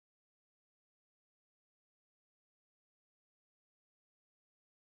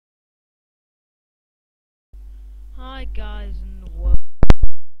Hi guys, and welcome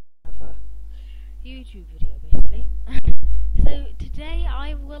to a YouTube video basically. So today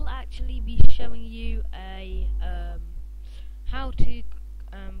I will actually be showing you a how to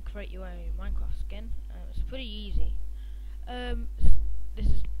create your own Minecraft skin. It's pretty easy. This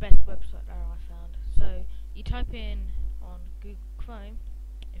is the best website that I found. So you type in on Google Chrome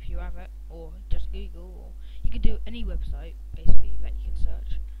if you have it, or just Google, or you could do any website basically that you can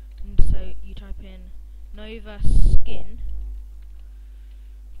search. And so you type in Nova Skin.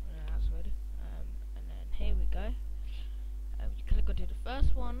 That's good. And then here we go. You click onto the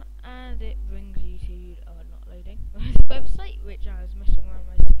first one, and it brings you to not loading the website, which I was messing around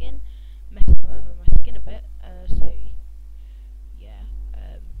with my skin, a bit. So yeah.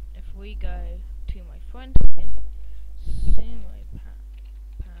 If we go to my friend skin, Sumo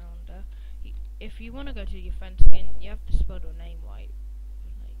Pounder. If you want to go to your friend skin, you have to spell your name right.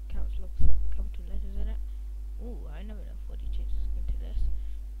 Capital letters in it. Ooh, I never know what he changed the skin to this.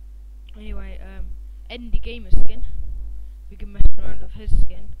 Anyway, Andy Gamer skin. We can mess around with his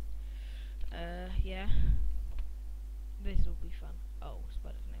skin. Yeah. This will be fun. Oh,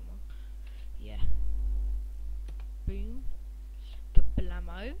 spelled his name wrong. Yeah. Boom.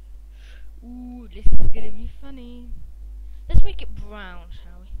 Kablamo. Ooh, this is gonna be funny. Let's make it brown,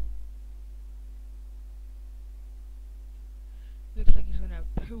 shall we? Looks like he's gonna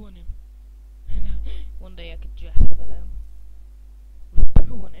have poo on him. One day I could dress up with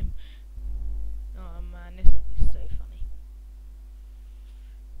poo on him. Oh man, this will be so funny.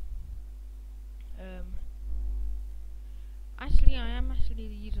 Actually, I am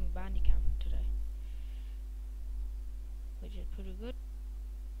using Bandicam today, which is pretty good.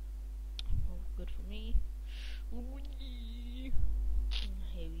 Well, good for me.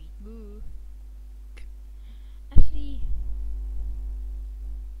 Here we go. Actually,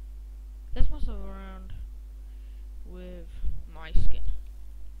 let's mess around with my skin.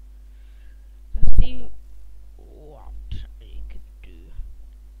 Let's see what I could do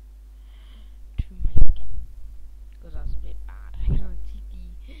to my skin, because that's a bit bad.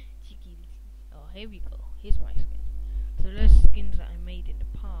 cheeky. Oh, here we go. Here's my skin. So those skins that I made in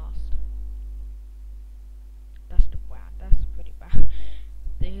the past. That's pretty bad.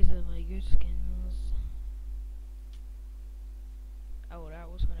 These are my good skins. Oh, that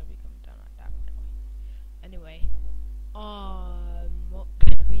was gonna become done like that. Anyway, what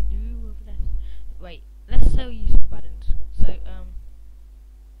can we do with this? Wait, let's sell you some buttons. So,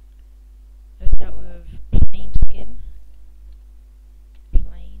 let's start with plain skin.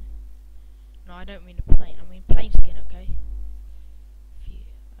 Plain. No, I don't mean the plain. I mean plain skin. Okay.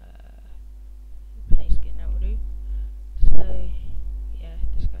 Plain skin. That will do. So, yeah,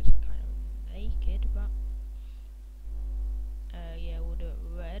 this guy's kind of naked, but yeah, we'll do it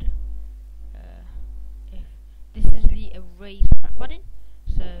red. If this is the erase button,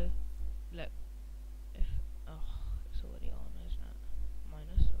 so look, if it's already on, isn't it?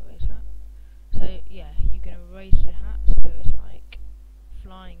 Minus erase hat. So yeah, you can erase your hat, so it's like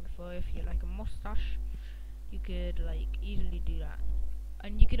flying. For if you like a mustache, you could like easily do that,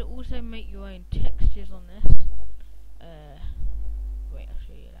 and you could also make your own textures on this. Wait, I'll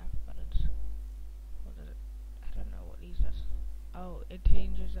show you that buttons. What does it? I don't know what these does. Oh, it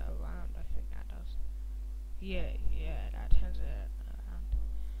changes it around. I think that does. Yeah, that turns it around.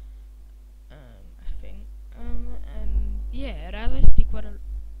 I think. And yeah, that's actually quite a.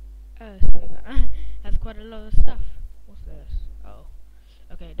 Sorry about that. That's quite a lot of stuff. What's this? Oh,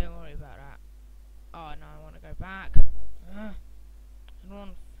 okay. Don't worry about that. Oh no, I want to go back. I don't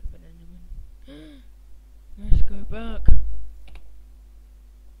want to flip an enemy. Let's go back.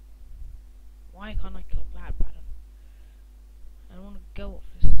 Why can't I click that button? I don't want to go off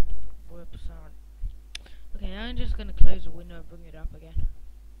this website. Okay, I'm just gonna close the window and bring it up again.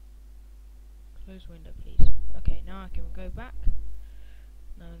 Close window, please. Okay, now I can go back.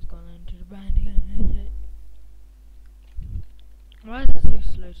 Now it's gone into the band again. Why is it so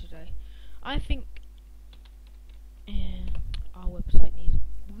slow today? I think our website needs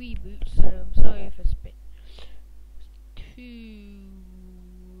a reboot, so I'm sorry if it's a bit too.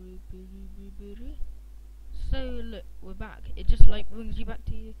 So look, we're back. It just like brings you back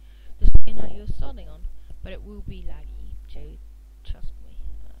to the skin that you were starting on, but it will be laggy, so trust me.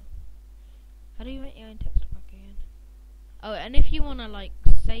 How do you make your own texture pack again? Oh, and if you wanna like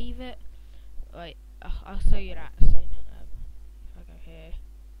save it, right? I'll show you that soon. If I go here,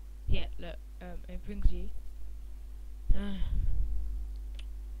 yeah, look, it brings you.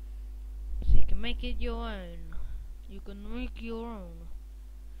 So you can make it your own. You can make your own.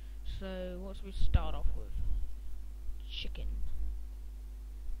 So what should we start off with? Chicken.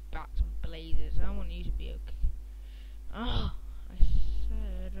 Bats and blazes. I want you to be okay. Oh, I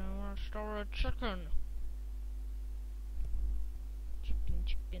said I want to start a chicken.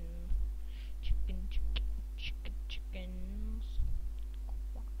 Chickens.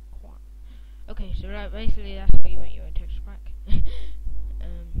 Quack, quack. Okay, so right, basically that's how you make your own texture pack.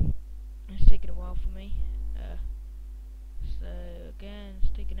 It's taken a while for me. So again,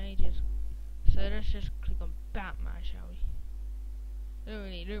 it's taken ages. So let's just click on Batman, shall we? Don't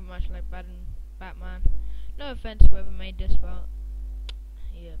really do much like Batman. No offense to whoever made this, but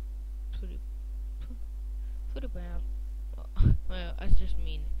yeah, pretty bad. Well, that's just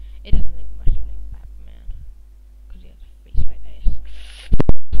mean. It doesn't look much like Batman because he has a face like this.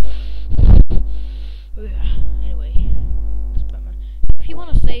 Yeah. Anyway, that's Batman. If you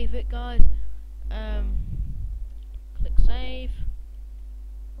want to save it, guys, click save.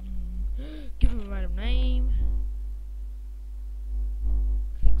 Give him a random name.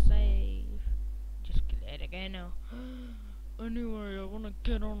 Click save. Just click it again now. Anyway, I want to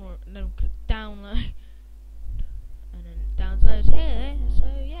get on it, and then click download. And then it downloads here, so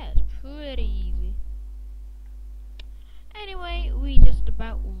yeah, it's pretty easy. Anyway, we just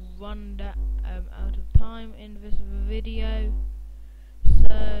about run out of time in this video,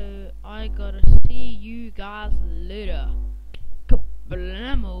 so I gotta see you guys later.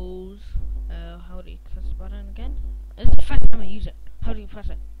 Kablamos. How do you press the button again? This is the first time I use it. How do you press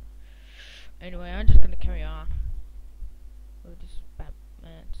it? Anyway, I'm just gonna carry on with this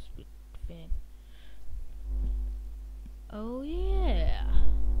Batman sweet thing. Oh yeah,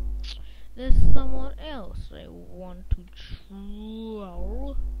 there's someone else I want to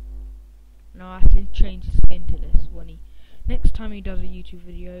troll. No, I actually change his skin to this when next time he does a YouTube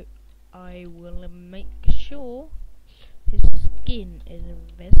video, I will make sure his skin is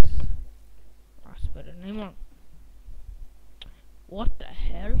this. I spelled the name wrong. What the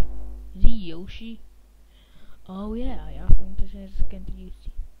hell? Is he Yoshi? Oh yeah, I asked him to change his skin to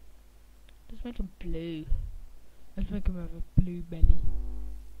Yoshi. Let's make him blue. Let's make him have a blue belly.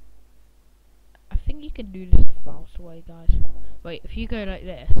 I think you can do this a faster way, guys. Wait, if you go like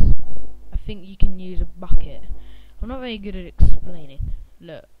this, I think you can use a bucket. I'm not very good at explaining.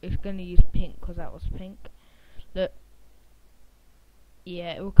 Look, it's going to use pink because that was pink. Look.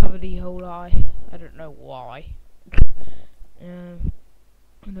 Yeah, it will cover the whole eye. I don't know why.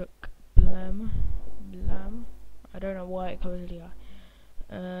 Look, blam. I don't know why it covers the eye.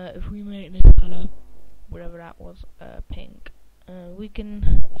 If we make this colour, whatever that was, pink, we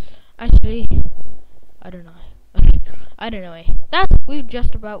can actually, I don't know. Okay, I don't know. We've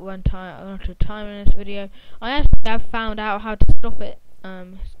just about run out of time in this video. I have found out how to stop it.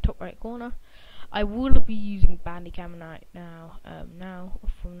 Top right corner. I will be using Bandicam right now.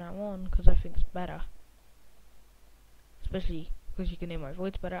 From now on, because I think it's better, especially because you can hear my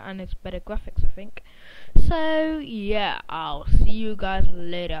voice better and it's better graphics, I think. So yeah, I'll see you guys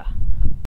later.